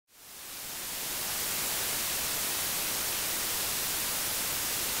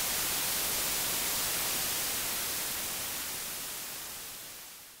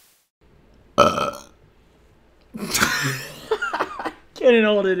Couldn't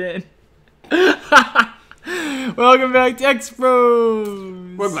hold it in. Welcome back to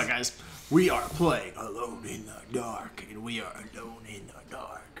XBros. Welcome back, guys. We are playing Alone in the Dark, and we are alone in the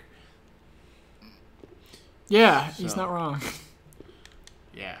dark. Yeah, he's not wrong.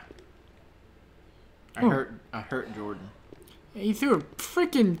 Yeah. I hurt Jordan. He threw a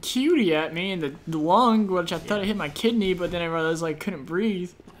freaking cutie at me in the lung, which I thought it hit my kidney, but then I realized I couldn't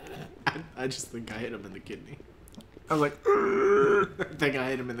breathe. I just think I hit him in the kidney. I was like, I think I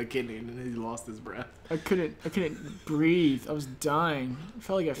hit him in the kidney, and then he lost his breath. I couldn't breathe. I was dying. I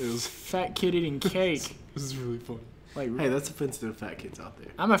felt like a fat kid eating cake. This is really fun. Like, hey, that's offensive to fat kids out there.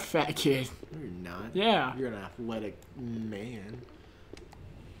 I'm a fat kid. No, you're not. Yeah. You're an athletic man.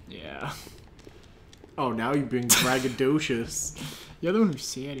 Yeah. Oh, now you're being braggadocious. You're the one who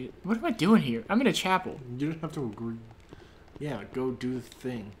said it. What am I doing here? I'm in a chapel. You don't have to agree. Yeah, go do the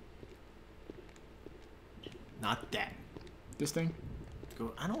thing. Not that. This thing?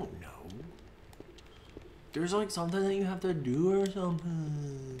 Go. I don't know. There's like something that you have to do or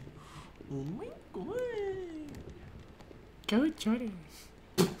something. Oh my god. Go, Jordan.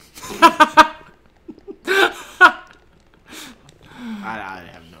 I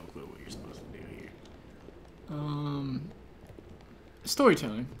have no clue what you're supposed to do here.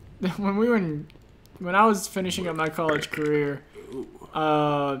 Storytelling. When I was finishing up my college career,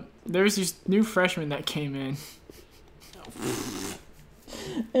 there was this new freshman that came in.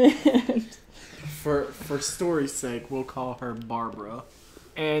 For story's sake, we'll call her Barbara.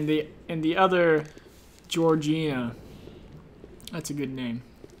 And the other Georgina. That's a good name.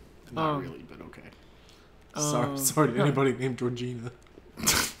 Not really, but okay. Sorry to anybody named Georgina.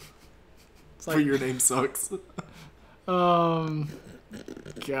 It's like, your name sucks. God,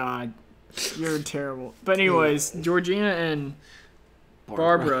 you're terrible. But anyways, Georgina and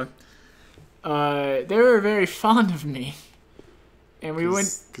Barbara, they were very fond of me, and we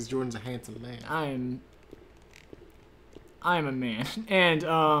went because Jordan's a handsome man. I am a man, and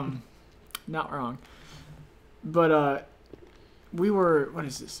not wrong. But we were, what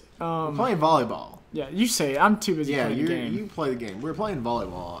is this? We're playing volleyball. Yeah, you say it. I'm too busy playing the game. You play the game. We're playing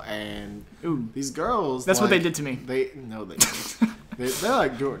volleyball, and these girls. That's what they did to me. They didn't. They're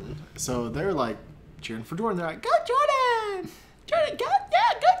like Jordan, so they're like cheering for Jordan. They're like, "Go Jordan! Jordan, go!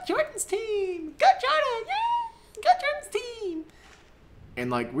 Yeah, go Jordan's team! Go Jordan! Yeah, go Jordan's team!" And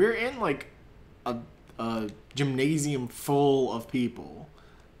like we're in like a gymnasium full of people,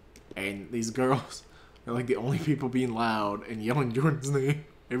 and these girls are like the only people being loud and yelling Jordan's name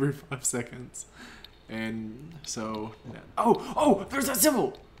every 5 seconds. And so, there's a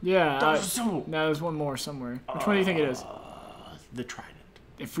symbol. Yeah, there's a symbol. No, there's one more somewhere. Which one do you think it is? The trident.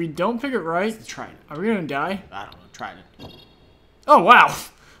 If we don't pick it right, it's the trident. Are we gonna die? I don't know. Trident. Oh wow,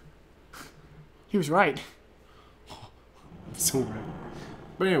 he was right. So right.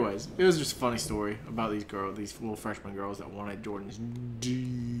 But anyways, it was just a funny story about these little freshman girls that wanted Jordan's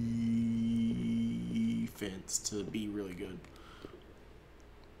defense to be really good.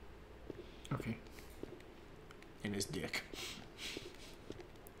 Okay. And his dick.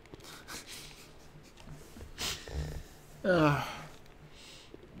 You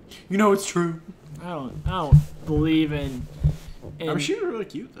know it's true. I don't believe in. I mean, she was really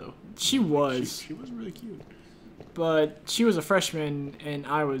cute though. She was. She was really cute. But she was a freshman and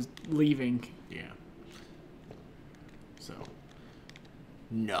I was leaving. Yeah. So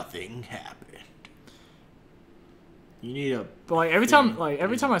nothing happened. You need a. But like every time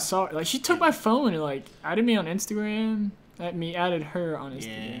I saw her, like she took my phone and like added me on Instagram. Added her on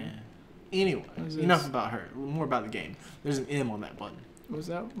Instagram. Yeah. Anyway, enough about her. More about the game. There's an M on that button. What's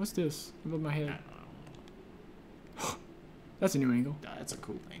that? What's this above my head? I don't know. That's a new angle. That's a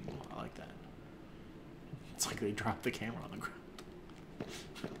cool angle. I like that. It's like they dropped the camera on the ground.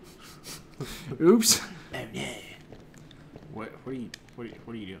 Oops. Oh yeah. What are you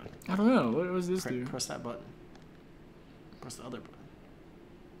doing? I don't know. What was this do? Press that button. Press the other button.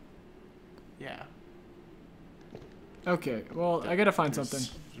 Yeah. Okay. Well, I gotta find something.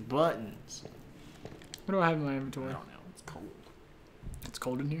 Buttons. What do I have in my inventory? I don't know. It's cold. It's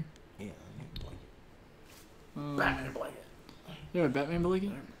cold in here. Yeah. Batman blanket. You have a Batman blanket?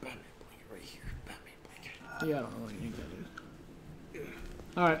 Batman blanket right here. Batman blanket. Yeah, I don't know what you think that is.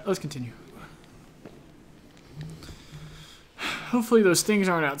 Alright, let's continue. Hopefully those things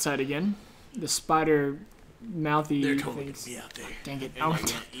aren't outside again. The spider mouthy They're totally things. gonna be out there. Dang it. And I they're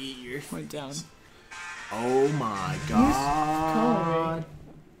gonna eat your went down. Oh my god.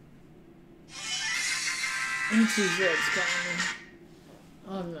 Answer that's calling me.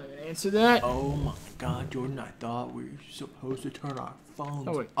 I'm not gonna answer that. Oh my god, Jordan, I thought we were supposed to turn our phones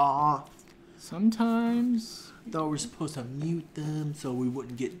Oh, wait. off Sometimes. Thought we were supposed to mute them so we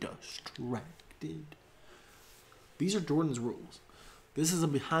wouldn't get distracted. These are Jordan's rules. This is a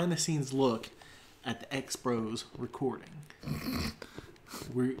behind-the-scenes look at the XBros recording.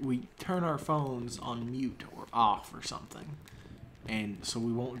 We turn our phones on mute or off or something, and so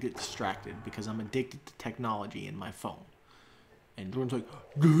we won't get distracted because I'm addicted to technology in my phone. And Jordan's like,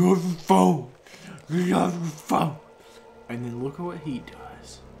 "Get off your phone! Get off your phone!" And then look at what he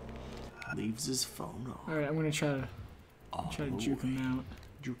does. Leaves his phone on. All right, I'm gonna try to juke him out.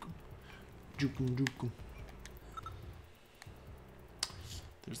 Juke him. Juke him, juke him.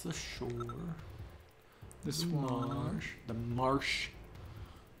 There's the shore. This one. The marsh.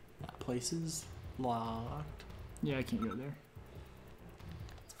 That place is locked. Yeah, I can't go there.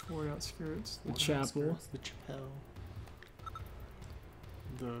 Fort outskirts. The chapel. The chapel.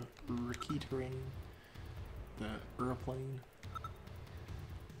 The rickety terrain. The airplane.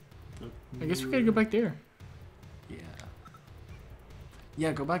 I guess we gotta go back there. Yeah.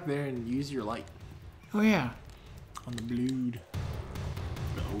 Yeah, go back there and use your light. Oh yeah. On the blood.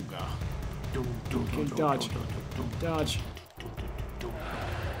 Oh god. Okay, dodge. Dodge.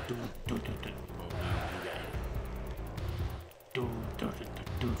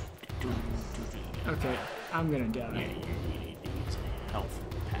 Okay, I'm gonna die. Yeah, you need to use a health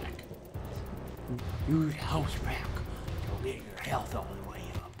pack. Use health pack. You'll get your health all the way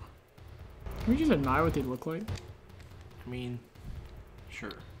up. Can we just admire what they look like? I mean, sure.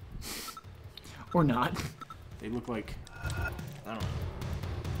 Or not. They look like, I don't know,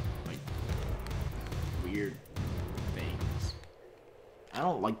 like weird things. I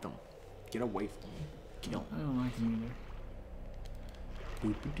don't like them. Get away from me. Kill I don't like them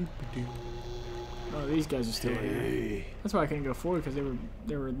either. Boop-a-doop-a-doo. Oh, these guys are still here. Hey. That's why I couldn't go forward, because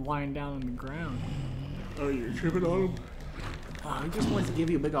they were lying down on the ground. Oh, you're tripping on him? Oh, he just wants to give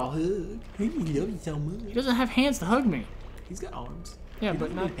you a big ol' hug. He love you so much. He doesn't have hands to hug me. He's got arms. Yeah, He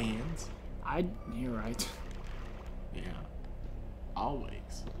but doesn't not need hands. You're right. Yeah.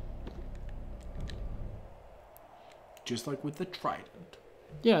 Always. Just like with the trident.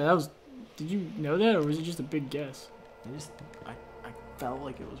 Yeah, that was. Did you know that, or was it just a big guess? I felt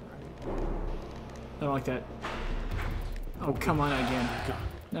like it was right. I don't like that. Oh, come on again. God.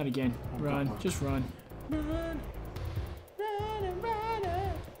 Not again. Oh, Run. God. Just run. Run.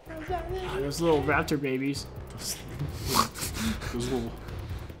 Ah, those little raptor babies. Those little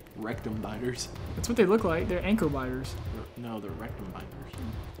rectum biters. That's what they look like. They're ankle biters. No, they're rectum biters.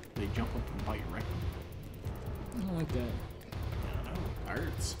 They jump up and bite your rectum. I don't like that. I don't know. It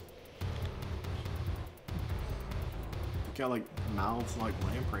hurts. They got like mouths like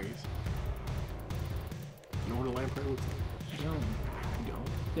lampreys. You know what a lamprey looks like? I don't. You don't?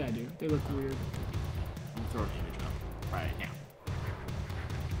 Yeah, I do. They look weird. I'm gonna throw an image up right now.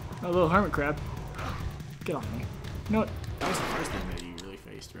 Oh, little hermit crab. Get off me. You know what? That was the first thing that you really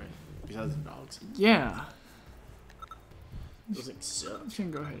faced, right? Besides the dogs. Yeah. Those things suck. I'm just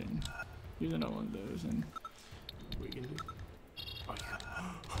gonna go ahead and use another one of those and What you can do? Oh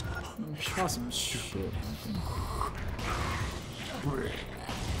yeah. try some shit.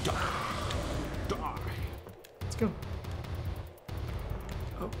 Die. Let's go.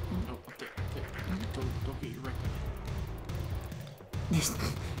 Oh, Oh, up there, up there. Don't get your rectum.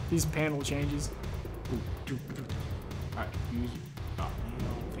 these panel changes. Alright, use it. Oh, man, I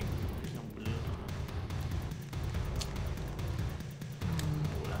don't think there's no blood on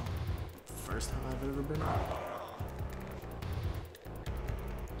it. Well, first time I've ever been out.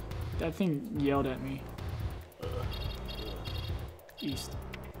 That thing yelled at me. East.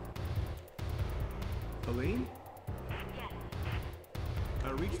 Aline? I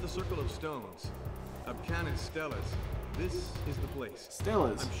reached the circle of stones. Abcanis Stellas. This is the place.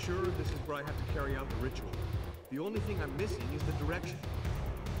 Stella's. I'm sure this is where I have to carry out the ritual. The only thing I'm missing is the direction.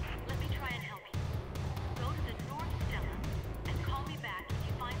 Let me try and help you. Go to the North Stella and call me back if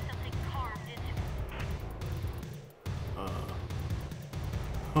you find something carved into it.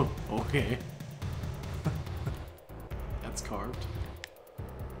 Oh, okay. That's carved.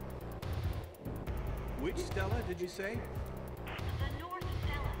 Which Stella did you say? The North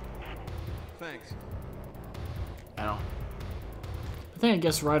Stella. Thanks. I don't. I think I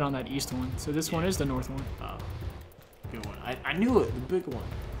guessed right on that east one. So this one is the north one. Good one. I knew it. The big one.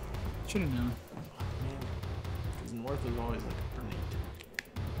 Should have known. Oh, man. Because north is always like right.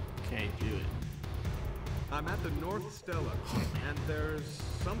 Okay, do it. I'm at the North Stella, and there's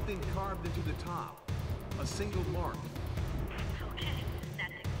something carved into the top. A single mark. Okay,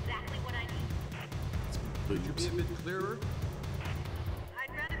 that's exactly what I need. Could you be a bit clearer?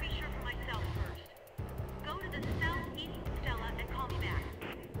 I'd rather be sure for myself first. Go to the Southeast Stella and call me back.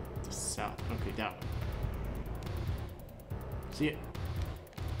 The south. See it?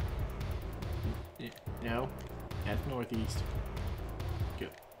 No. That's northeast. Go.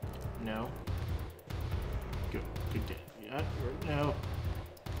 No. Go. Good. Yeah. No.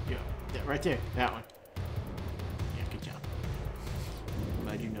 Go. Yeah, right there. That one. Yeah. Good job. I'm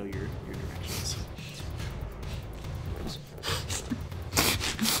glad you know your directions.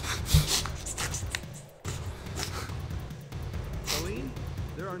 Colleen,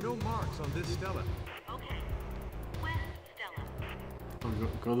 there are no marks on this Stella. Okay. West Stella. Oh,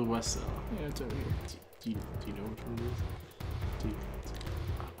 go to the west cell. Yeah, it's over here. Do you know which one it is? Do you?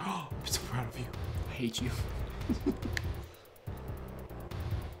 Oh, I'm so proud of you. I hate you.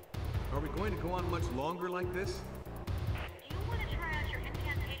 Are we going to go on much longer like this? Do you want to try out your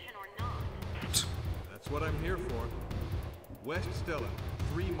incantation or not? That's what I'm here for. West Stella,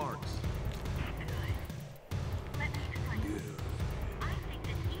 3 marks. Good. Let me explain. I think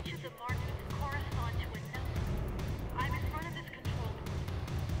that each of the markings correspond to a number. I'm in front of this control room.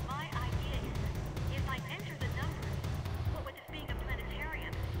 My idea is, if I enter the numbers, what with this being a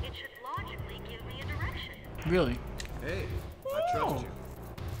planetarium, it should logically give me a direction. Really? Hey, I trust you.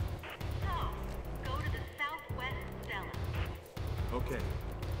 So, go to the southwest Stella. Okay.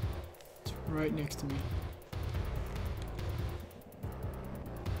 It's right next to me.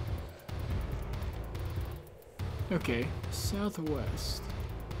 Okay, southwest.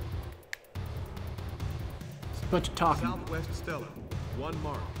 It's a bunch of talking. Southwest Stella, 1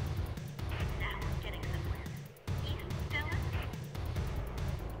 mark. Now we're getting somewhere. East Stella?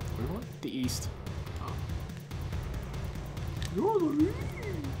 Where what? The east. Oh. You're the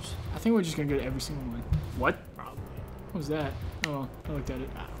east. I think we're just gonna go to every single one. What? Probably. What was that? Oh, I looked at it.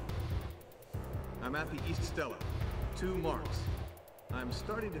 I'm at the East Stella, 2 marks. I'm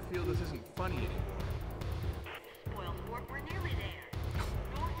starting to feel this isn't funny anymore. Spoil sport, we're nearly there.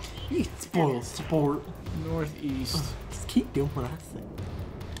 You Northeast spoil sport. Northeast. Just keep doing what I say.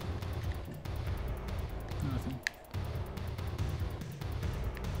 Nothing.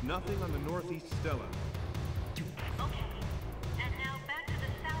 Nothing on the Northeast Stella. Okay. And now back to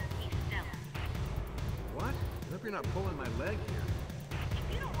the southeast Stella. What? I hope you're not pulling my leg here.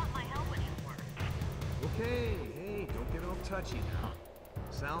 If you don't want my help anymore, Okay, hey, don't get all touchy now.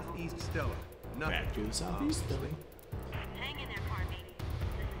 Southeast Stella, nothing. Back to the southeast. Obviously. hang in there, Carmi.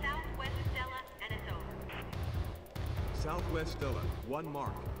 The southwest Stella, and it's over. Southwest Stella, 1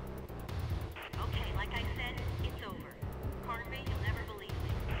 mark. Okay, like I said, it's over. Carmi, you'll never believe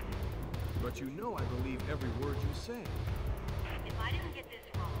me. But you know I believe every word you say. If I didn't get this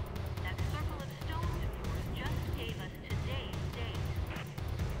wrong, that circle of stones of yours just gave us today's date.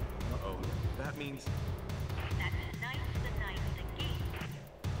 Uh-oh, that means That tonight's the night the game.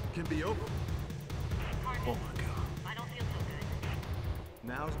 can be over. Carmi, Oh my god. I don't feel so good.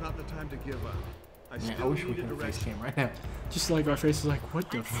 Now's not the time to give up. I Man, I still wish we need a had a face direction. cam right now. Just like our face is like,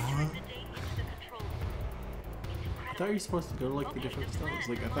 what the I'm fuck? entering the date into the control room. It's I incredible. thought you were supposed to go to like the different stones.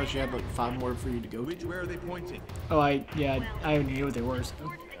 Like I thought you had like 5 more for you to go Which to. way are they pointing? Oh, I already knew what they were. So.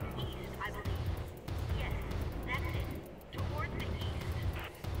 Towards the east, I believe. Yes, that's it. Towards the east.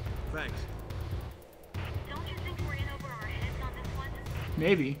 Thanks. Don't you think we're in over our heads on this one?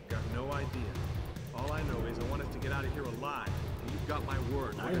 Maybe. Got no idea. All I know is I want us to get out of here alive. And you've got my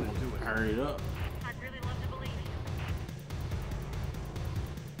word. We're I gonna want do to it. hurry it up. I'd really love to believe you.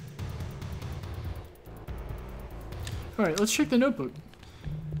 Alright, let's check the notebook.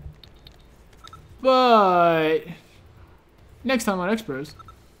 But next time on X-Bros,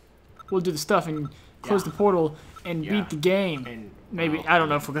 we'll do the stuff and close the portal and Yeah. beat the game. And Maybe. well, I don't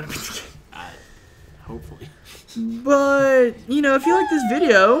know if we're gonna beat the game. hopefully. But, you know, if you like this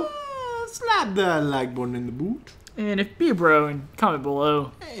video, Slap that like button in the boot. and if be a bro and comment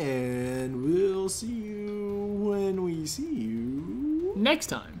below And we'll see you when we see you next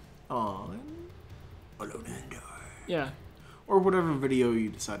time. on Alone and Dark. Yeah. Or whatever video you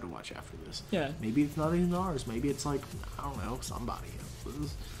decide to watch after this. Yeah. Maybe it's not even ours. Maybe it's like, I don't know, somebody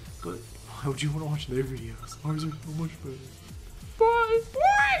else's. But why would you want to watch their videos? Ours are so much better. Bye.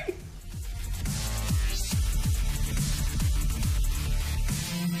 Bye.